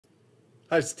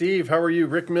Hi, Steve. How are you?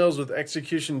 Rick Mills with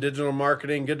Execution Digital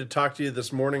Marketing. Good to talk to you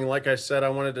this morning. Like I said, I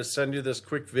wanted to send you this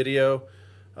quick video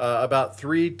about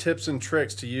 3 tips and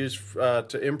tricks to use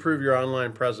to improve your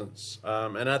online presence.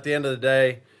 And at the end of the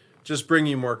day, just bring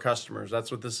you more customers.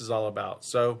 That's what this is all about.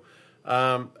 So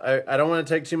I don't want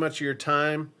to take too much of your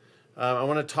time. I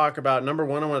want to talk about, number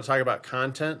one, I want to talk about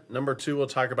content. Number 2, we'll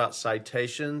talk about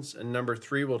citations. And number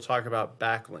 3, we'll talk about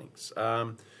backlinks.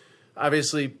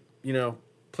 Obviously,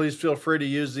 please feel free to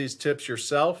use these tips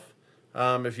yourself.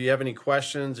 If you have any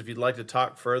questions, if you'd like to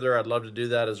talk further, I'd love to do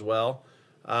that as well.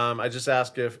 I just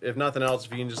ask if nothing else,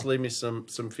 if you can just leave me some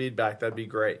feedback, that'd be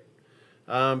great.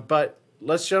 But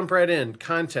let's jump right in.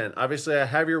 Content. Obviously, I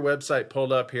have your website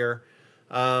pulled up here.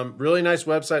 Really nice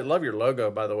website. Love your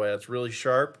logo, by the way. It's really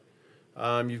sharp.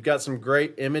 You've got some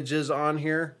great images on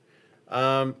here.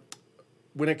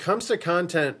 When it comes to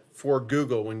content for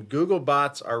Google, when Google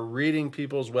bots are reading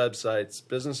people's websites,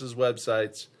 businesses'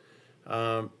 websites,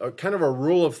 kind of a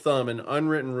rule of thumb, an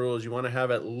unwritten rule is you want to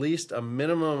have at least a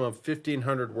minimum of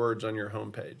 1,500 words on your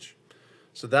homepage.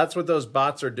 So that's what those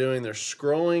bots are doing. They're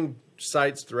scrolling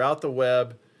sites throughout the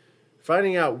web,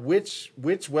 finding out which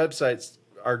websites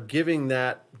are giving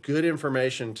that good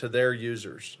information to their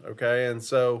users, okay? And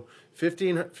so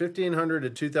 1,500 to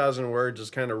 2,000 words is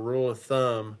kind of rule of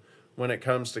thumb when it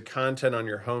comes to content on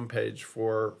your homepage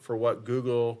for what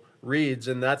Google reads,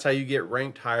 and that's how you get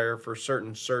ranked higher for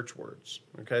certain search words.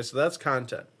 Okay, so that's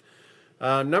content.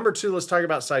 Number 2, let's talk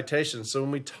about citations. So when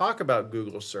we talk about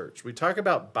Google search, we talk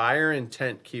about buyer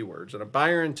intent keywords, and a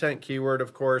buyer intent keyword,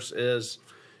 of course, is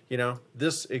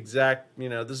this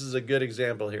is a good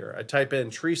example here. I type in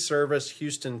tree service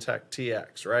Houston Tech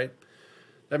TX, right?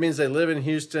 That means they live in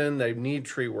Houston, they need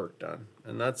tree work done.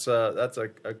 And that's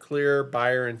a clear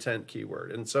buyer intent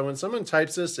keyword. And so when someone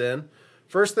types this in,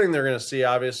 first thing they're going to see,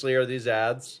 obviously, are these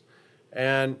ads.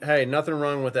 And hey, nothing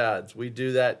wrong with ads. We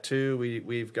do that too.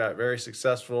 We've got very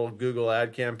successful Google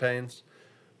ad campaigns.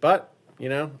 But,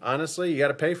 honestly, you got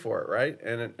to pay for it, right?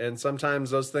 And sometimes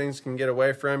those things can get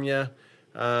away from you.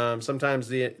 Sometimes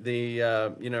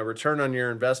the return on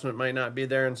your investment might not be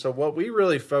there. And so what we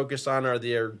really focus on are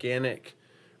the organic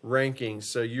rankings,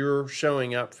 so you're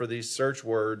showing up for these search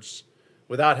words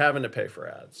without having to pay for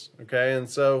ads, okay? And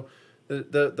so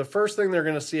the first thing they're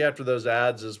going to see after those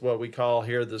ads is what we call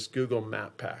here this Google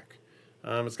Map Pack.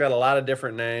 It's got a lot of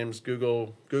different names,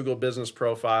 Google Business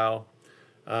Profile.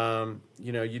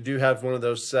 You do have one of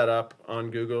those set up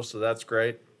on Google, so that's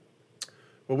great.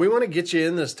 But we want to get you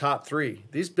in this top 3.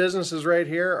 These businesses right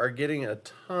here are getting a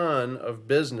ton of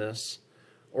business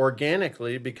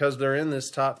organically because they're in this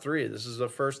top 3. This is the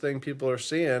first thing people are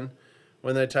seeing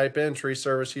when they type in tree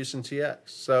service Houston TX.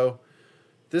 So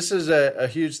this is a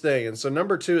huge thing. And so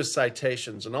number 2 is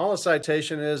citations. And all a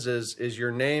citation is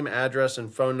your name, address,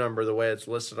 and phone number the way it's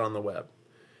listed on the web.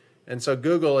 And so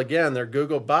Google, again, their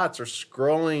Google bots are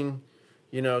scrolling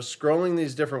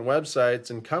these different websites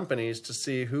and companies to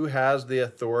see who has the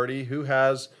authority,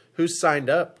 who's signed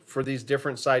up for these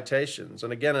different citations.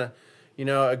 And again,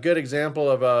 a good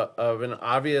example of an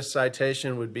obvious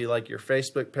citation would be like your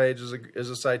Facebook page is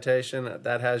a citation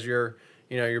that has your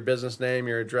business name,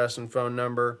 your address and phone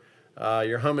number,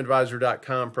 your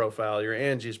homeadvisor.com profile, your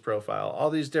Angie's profile,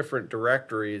 all these different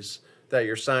directories that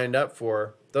you're signed up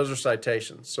for. Those are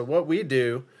citations. So what we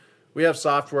do, we have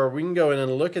software we can go in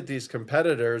and look at these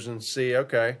competitors and see,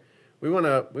 okay, we want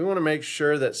to make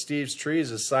sure that Steve's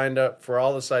Trees is signed up for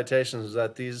all the citations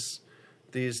that these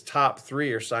top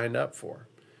 3 are signed up for.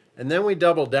 And then we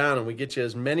double down and we get you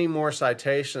as many more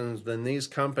citations than these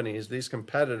companies, these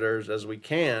competitors, as we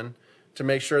can to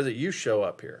make sure that you show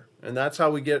up here. And that's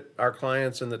how we get our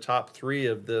clients in the top 3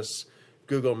 of this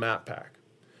Google Map Pack.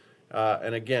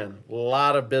 And again, a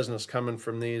lot of business coming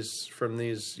from these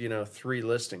 3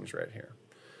 listings right here.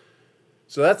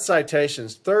 So that's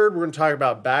citations. Third, we're going to talk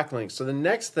about backlinks. So the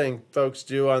next thing folks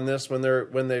do on this when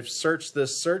they've searched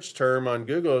this search term on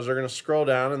Google is they're going to scroll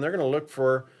down and they're going to look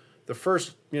for the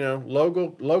first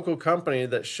local company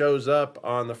that shows up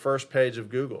on the first page of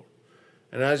Google.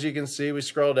 And as you can see, we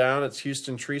scroll down, it's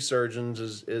Houston Tree Surgeons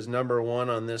is number 1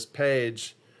 on this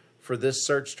page for this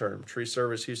search term, Tree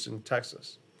Service Houston,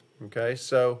 Texas. Okay,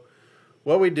 so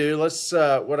what we do,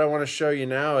 what I want to show you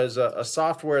now is a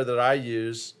software that I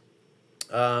use.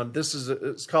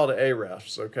 It's called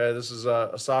Ahrefs. Okay, this is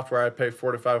a software I pay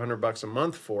 $400 to $500 a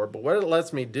month for. But what it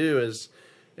lets me do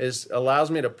is allows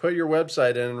me to put your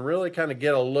website in and really kind of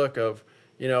get a look of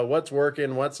what's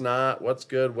working, what's not, what's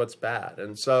good, what's bad.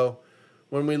 And so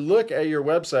when we look at your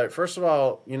website, first of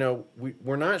all,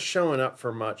 we're not showing up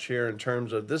for much here in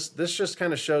terms of this. This just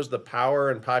kind of shows the power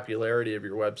and popularity of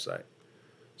your website.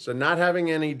 So not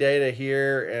having any data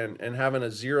here and having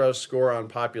a 0 score on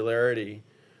popularity,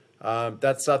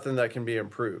 that's something that can be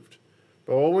improved.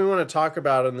 But what we want to talk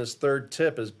about in this third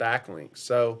tip is backlinks.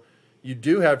 So you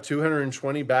do have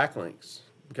 220 backlinks,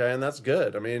 okay, and that's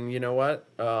good. I mean, you know what?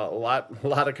 A lot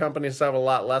of companies have a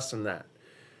lot less than that.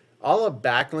 All a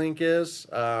backlink is,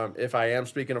 if I am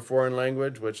speaking a foreign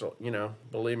language, which, you know,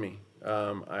 believe me,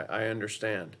 I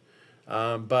understand.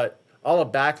 But all a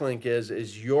backlink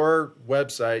is your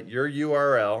website, your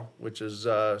URL, which is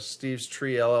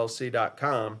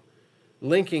stevestreellc.com,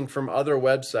 linking from other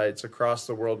websites across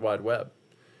the World Wide Web.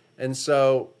 And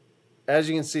so, as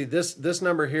you can see, this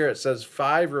number here, it says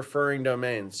 5 referring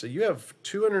domains. So you have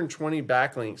 220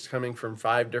 backlinks coming from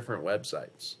 5 different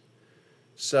websites.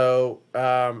 So,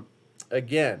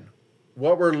 again,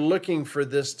 what we're looking for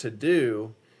this to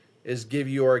do is give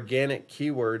you organic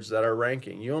keywords that are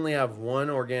ranking. You only have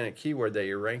one organic keyword that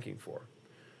you're ranking for.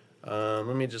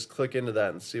 Let me just click into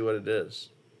that and see what it is.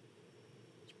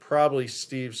 It's probably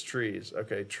Steve's Trees.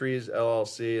 Okay, Trees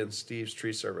LLC and Steve's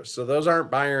Tree Service. So those aren't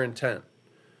buyer intent.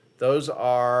 Those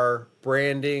are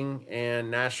branding and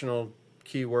national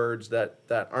keywords that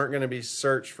aren't going to be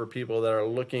searched for people that are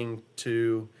looking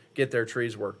to get their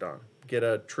trees worked on, get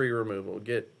a tree removal,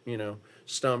 get, you know,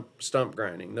 stump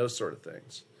grinding, those sort of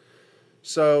things.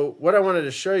 So what I wanted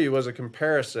to show you was a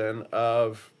comparison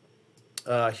of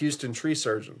Houston tree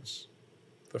surgeons.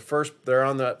 They're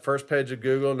on that first page of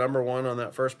Google, #1 on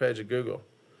that first page of Google.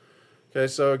 Okay,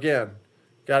 so again,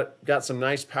 got some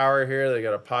nice power here. They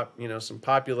got some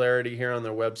popularity here on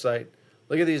their website.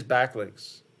 Look at these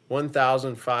backlinks.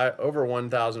 Over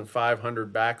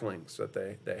 1,500 backlinks that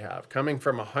they have, coming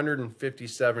from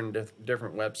 157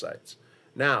 different websites.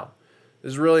 Now,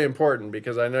 this is really important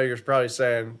because I know you're probably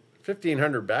saying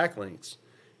 1,500 backlinks.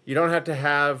 You don't have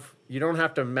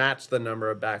to match the number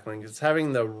of backlinks. It's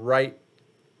having the right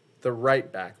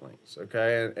backlinks,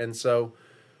 okay? And so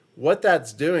what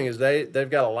that's doing is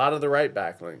they've got a lot of the right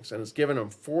backlinks, and it's giving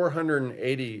them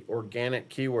 480 organic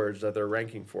keywords that they're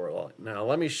ranking for. Now,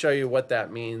 let me show you what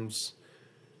that means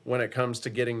when it comes to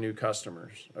getting new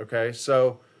customers, okay?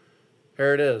 So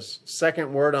here it is. Second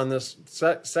keyword on this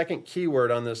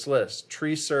list,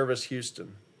 Tree Service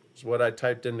Houston. Is what I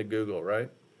typed into Google, right?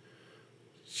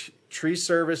 Tree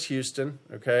Service Houston,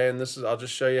 okay? And I'll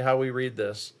just show you how we read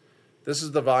this. This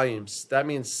is the volumes. That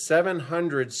means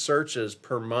 700 searches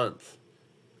per month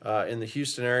in the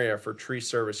Houston area for Tree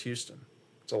Service Houston.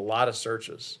 It's a lot of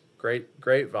searches.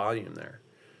 Great volume there.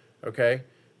 Okay,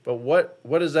 but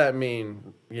what does that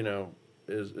mean? You know,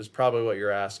 is probably what you're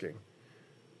asking.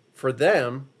 For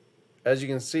them, as you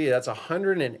can see, that's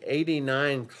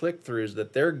 189 click-throughs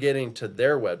that they're getting to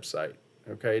their website.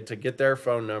 Okay, to get their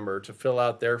phone number, to fill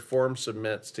out their form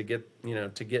submits, to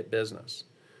get business.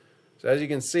 So as you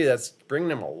can see, that's bringing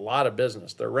them a lot of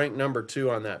business. They're ranked #2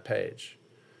 on that page.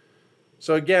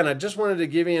 So again, I just wanted to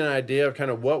give you an idea of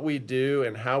kind of what we do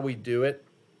and how we do it.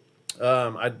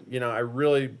 I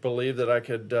really believe that I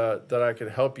could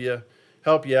help you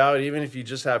out. Even if you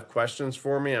just have questions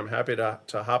for me, I'm happy to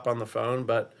hop on the phone.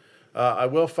 But I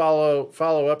will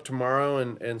follow up tomorrow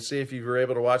and see if you were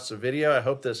able to watch the video. I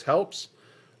hope this helps.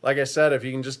 Like I said, if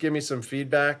you can just give me some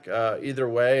feedback either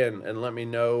way and let me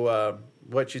know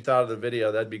what you thought of the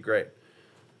video, that'd be great.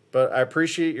 But I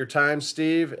appreciate your time,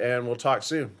 Steve, and we'll talk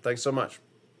soon. Thanks so much.